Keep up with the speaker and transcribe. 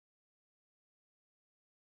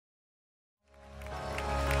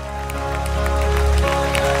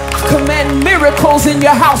miracles in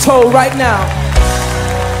your household right now.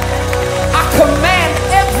 I command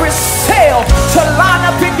every cell to line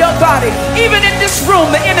up in your body. Even in this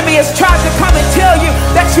room, the enemy has tried to come and tell you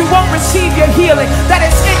that you won't receive your healing, that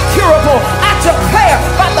it's incurable. I declare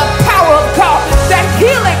by the power of God that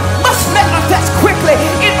healing must manifest quickly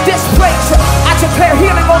in this place. I declare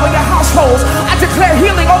healing over your households. I declare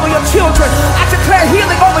healing over your children. I declare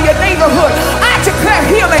healing over your neighborhood. I declare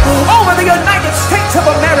healing over the United States of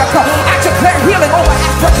America. I declare healing over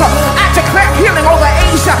Africa. I declare healing over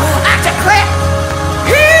Asia. I declare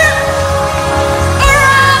healing.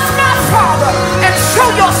 Arise, my Father, and show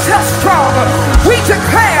yourself strong. We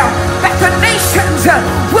declare that the nations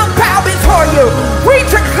will bow before you. We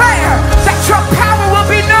declare that your power will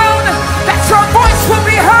be known, that your voice will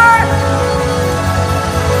be heard.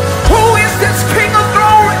 Who is this King of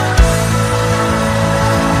glory?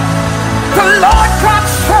 The Lord God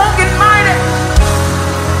strong and mighty.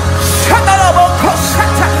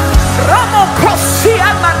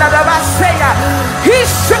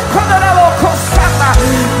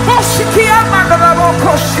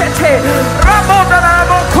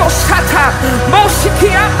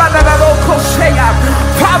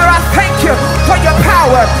 Father, I thank you for your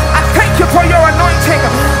power. I thank you for your anointing.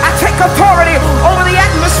 I take authority over the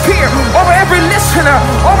atmosphere, over every listener,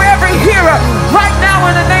 over every hearer right now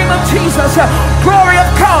in the name of Jesus. Glory of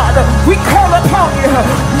God, we call upon you.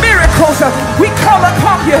 Miracles, we call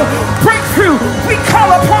upon you. Breakthrough, we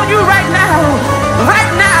call upon you right now.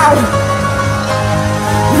 Right now.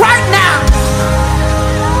 Right now.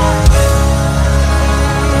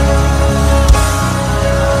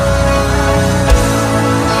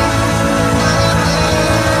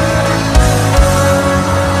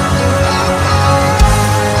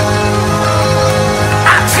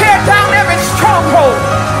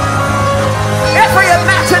 Every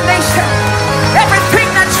imagination, everything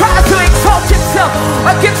that tries to exalt itself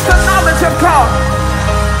against the knowledge of God.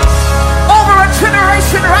 Over a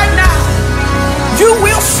generation right now, you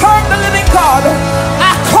will serve the living God.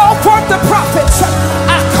 I call forth the prophets.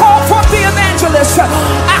 I call forth the evangelists.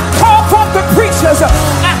 I call forth the preachers.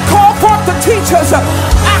 I call forth the teachers.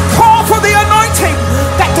 I call for the anointing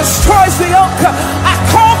that destroys the yoke. I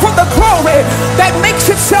call for the glory that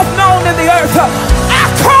makes itself known in the earth. I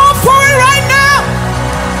call for it right now.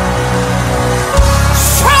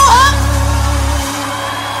 Show up.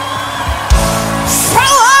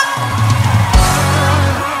 Show up.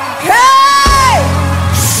 Hey,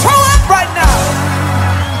 show up right now.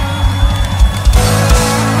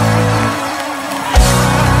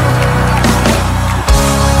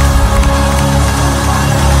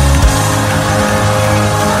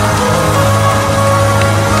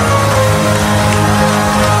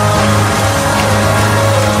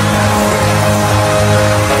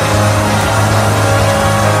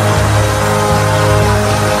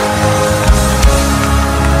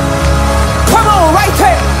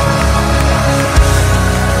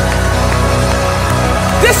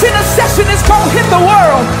 This intercession is going to hit the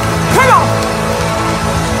world. Come on.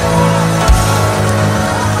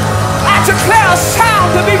 I declare a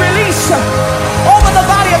sound to be released over the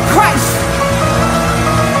body of Christ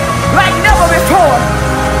like never before.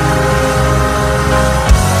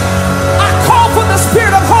 I call for the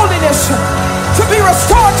spirit of holiness to be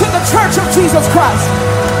restored to the church of Jesus Christ.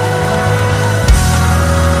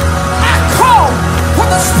 I call for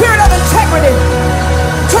the spirit of integrity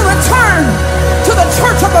to return to the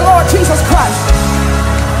church of the Lord Jesus Christ.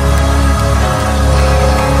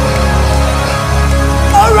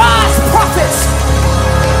 Arise, prophets.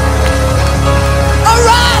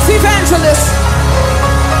 Arise, evangelists.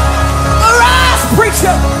 Arise,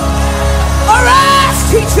 preacher. Arise,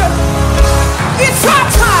 teacher. It's our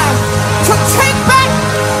time to take back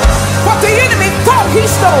what the enemy thought he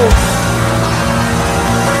stole.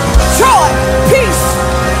 Joy, peace,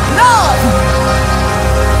 love,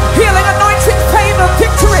 healing, anointing, favor,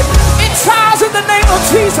 victory. It trials in the name of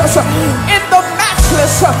Jesus. In the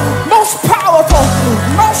matchless, most powerful,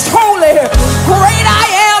 most holy, great I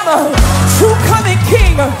am, true coming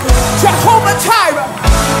King, Jehovah Jireh,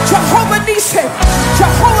 Jehovah Nissi,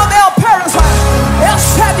 Jehovah El Perazim, El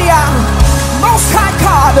Shaddai, Most High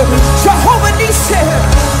God, Jehovah Nissi,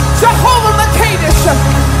 Jehovah Makadesh,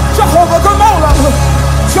 Jehovah Gomorrah,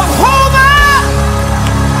 Jehovah.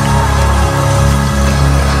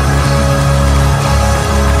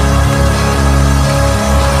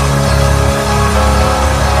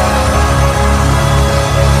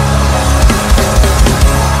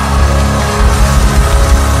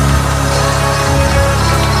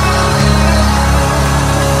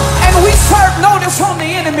 On the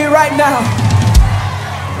enemy right now.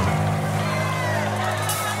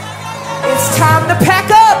 If It's time to pack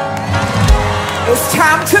up. It's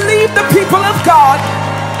time to leave the people of God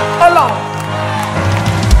alone.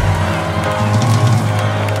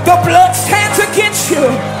 The blood stands against you.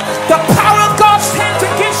 The power of God stands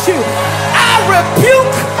against you. I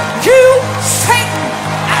rebuke you, Satan.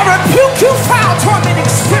 I rebuke you, foul tormenting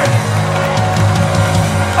spirit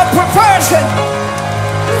of perversion,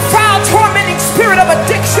 foul tormenting spirit of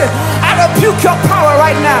addiction. I rebuke your power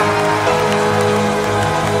right now.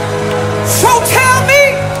 So tell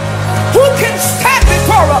me, who can stand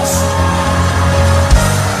before us?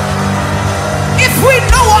 If we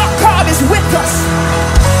know our God is with us,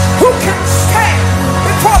 who can stand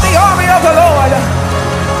before the army of the Lord?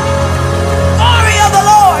 Army of the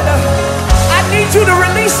Lord, I need you to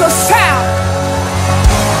release a sound.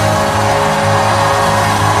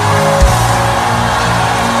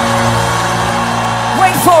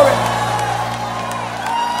 Wait for it.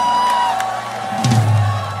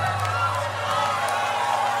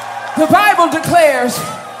 The Bible declares,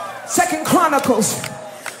 2 Chronicles,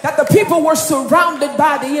 that the people were surrounded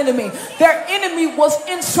by the enemy. Their enemy was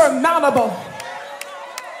insurmountable.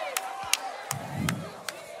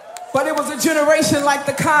 But it was a generation like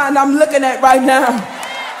the kind I'm looking at right now.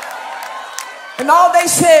 And all they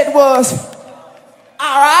said was,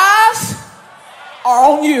 our eyes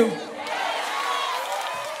are on you.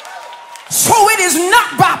 So it is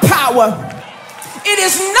not by power. It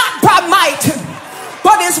is not by might,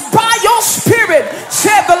 but it's by your spirit,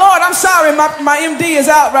 said the Lord. I'm sorry, my MD is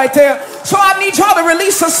out right there. So I need y'all to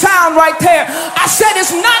release a sound right there. I said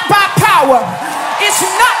it's not by power.